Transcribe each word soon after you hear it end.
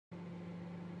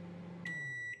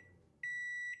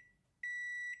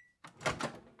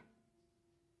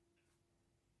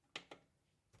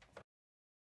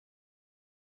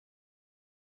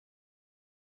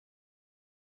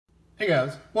Hey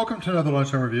guys, welcome to another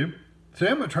lunchtime review.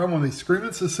 Today I'm going to try one of the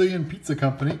Screamin Sicilian Pizza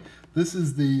Company. This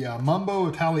is the Mambo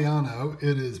Italiano.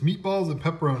 It is meatballs and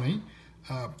pepperoni,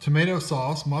 tomato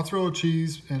sauce, mozzarella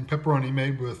cheese, and pepperoni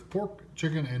made with pork,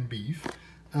 chicken, and beef.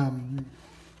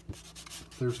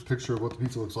 There's a picture of what the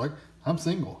pizza looks like. I'm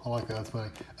single. I like that. That's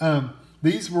funny.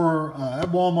 These were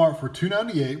at Walmart for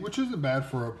 $2.98, which isn't bad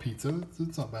for a pizza.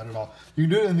 It's not bad at all. You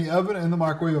can do it in the oven and the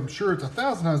microwave. I'm sure it's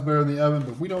 1,000 times better in the oven,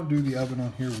 but we don't do the oven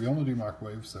on here. We only do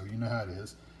microwave, so you know how it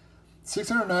is.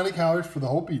 690 calories for the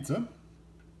whole pizza.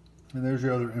 And there's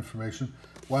your other information.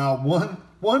 Wow,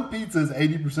 one pizza is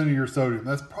 80% of your sodium.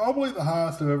 That's probably the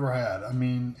highest I've ever had. I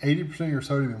mean, 80% of your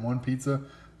sodium in one pizza,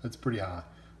 that's pretty high.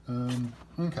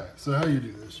 Okay, so how you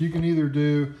do this? You can either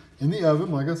do in the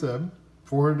oven, like I said,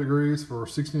 400 degrees for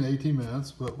 16 to 18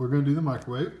 minutes, but we're going to do the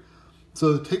microwave.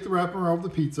 So take the wrapper off the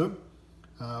pizza,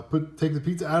 take the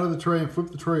pizza out of the tray and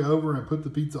flip the tray over and put the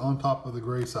pizza on top of the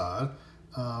gray side.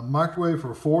 Microwave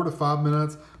for 4 to 5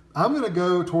 minutes. I'm going to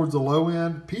go towards the low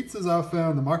end. Pizzas I've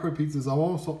found, the microwave pizzas, I've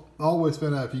also always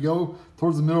found out if you go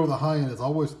towards the middle of the high end, it's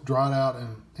always dried out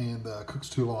and cooks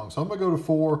too long. So I'm going to go to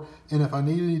 4, and if I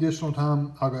need any additional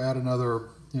time, I'll go add another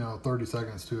 30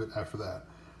 seconds to it after that.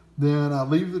 Then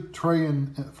leave the tray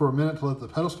in for a minute to let the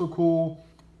pedestal cool,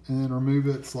 and then remove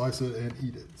it, slice it, and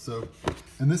eat it. So,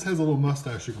 and this has a little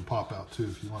mustache you can pop out too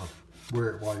if you want to wear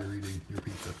it while you're eating your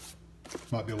pizza.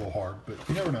 Might be a little hard, but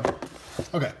you never know.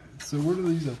 Okay, so where do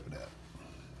these open at?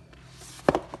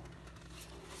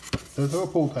 There's a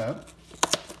pull tab.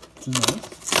 Which is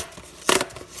nice.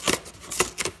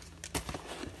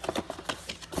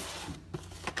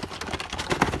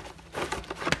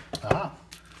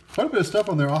 Quite a bit of stuff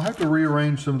on there. I'll have to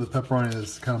rearrange some of the pepperoni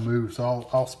that's kind of moved, so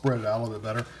I'll spread it out a little bit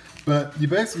better. But you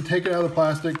basically take it out of the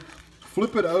plastic,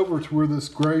 flip it over to where this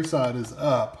gray side is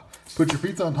up, put your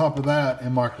pizza on top of that,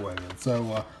 and microwave it.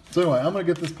 So anyway, I'm going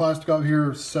to get this plastic out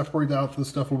here, separate out this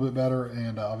stuff a little bit better,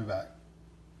 and I'll be back.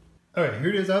 Okay, here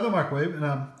it is out of the microwave, and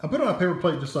I put it on a paper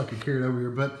plate just so I could carry it over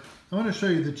here, but I want to show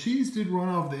you the cheese did run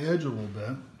off the edge a little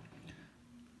bit.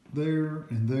 There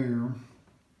and there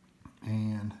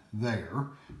and there,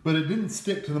 but it didn't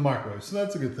stick to the microwave, so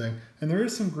that's a good thing. And there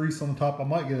is some grease on the top. I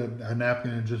might get a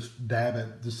napkin and just dab it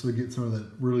just to get some of that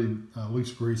really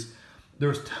loose grease.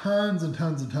 There's tons and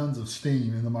tons and tons of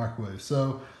steam in the microwave,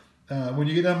 so when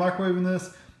you get done microwaving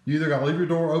this, you either got to leave your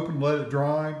door open, let it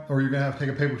dry, or you're going to have to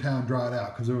take a paper towel and dry it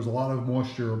out, because there was a lot of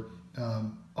moisture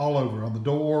all over, on the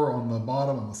door, on the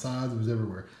bottom, on the sides. It was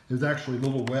everywhere. It was actually a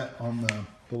little wet on the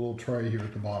little tray here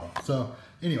at the bottom. So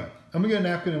anyway, I'm gonna get a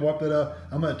napkin and wipe that up.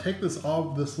 I'm gonna take this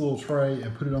off this little tray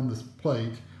and put it on this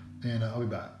plate, and I'll be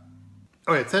back.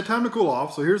 Okay, it's that time to cool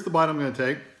off. So here's the bite I'm gonna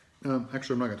take.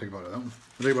 Actually, I'm not gonna take a bite of that one.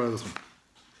 I'll take a bite of this one.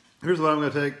 Here's the bite I'm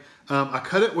gonna take. I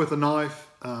cut it with a knife.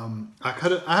 I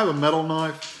have a metal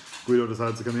knife. Guido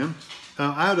decides to come in.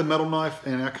 I had a metal knife,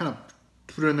 and I kind of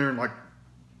put it in there and like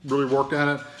really worked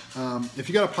at it. If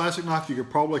you got a plastic knife, you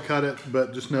could probably cut it,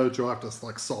 but just know that you'll have to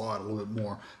like saw it a little bit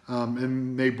more. It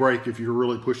may break if you're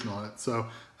really pushing on it. So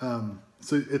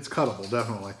it's cuttable,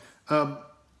 definitely.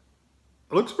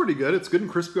 It looks pretty good. It's good and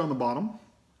crispy on the bottom.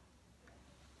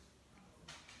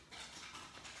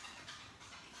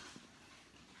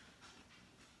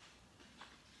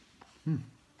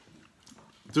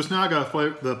 Just now I got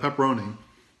the pepperoni.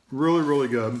 Really, really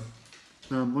good.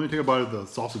 Let me take a bite of the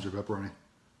sausage of pepperoni.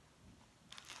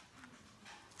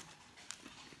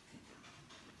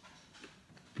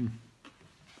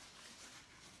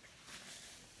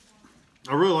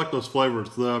 I really like those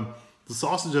flavors. The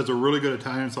sausage has a really good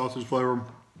Italian sausage flavor.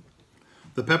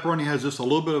 The pepperoni has just a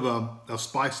little bit of a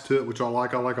spice to it, which I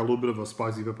like. I like a little bit of a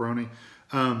spicy pepperoni.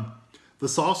 The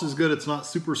sauce is good. It's not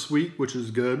super sweet, which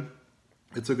is good.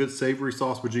 It's a good savory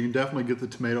sauce, but you can definitely get the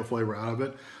tomato flavor out of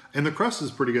it. And the crust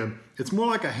is pretty good. It's more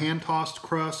like a hand-tossed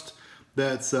crust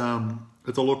that's it's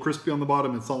a little crispy on the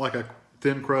bottom. It's not like a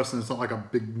thin crust, and it's not like a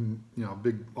big,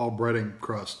 big all breading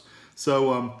crust.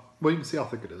 So, well, you can see how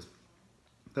thick it is.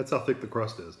 That's how thick the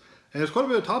crust is. And there's quite a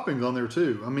bit of toppings on there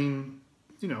too. I mean,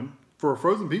 for a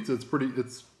frozen pizza, it's pretty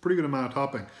good amount of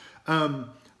topping. I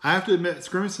have to admit,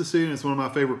 Screamin Sicilian is one of my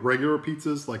favorite regular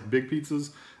pizzas, like big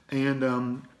pizzas.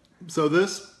 And so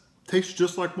this tastes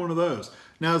just like one of those.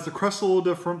 Now, is the crust a little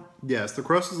different? Yes, the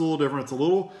crust is a little different. It's a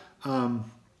little, I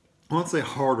won't say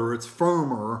harder, it's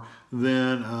firmer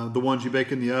than the ones you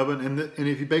bake in the oven. And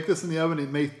if you bake this in the oven, it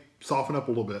may soften up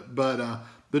a little bit. But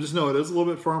just know it is a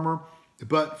little bit firmer.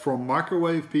 But for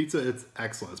microwave pizza, it's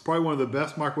excellent. It's probably one of the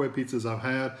best microwave pizzas I've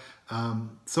had.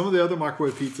 Some of the other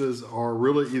microwave pizzas are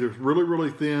either really, really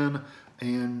thin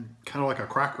and kind of like a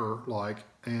cracker-like,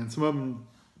 and some of them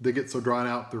they get so dried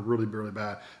out, they're really, really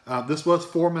bad. This was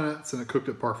 4 minutes and it cooked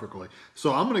it perfectly.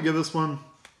 So I'm gonna give this one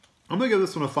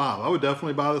a 5. I would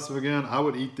definitely buy this one again. I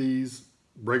would eat these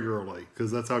regularly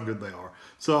because that's how good they are.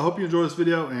 So I hope you enjoy this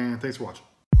video and thanks for watching.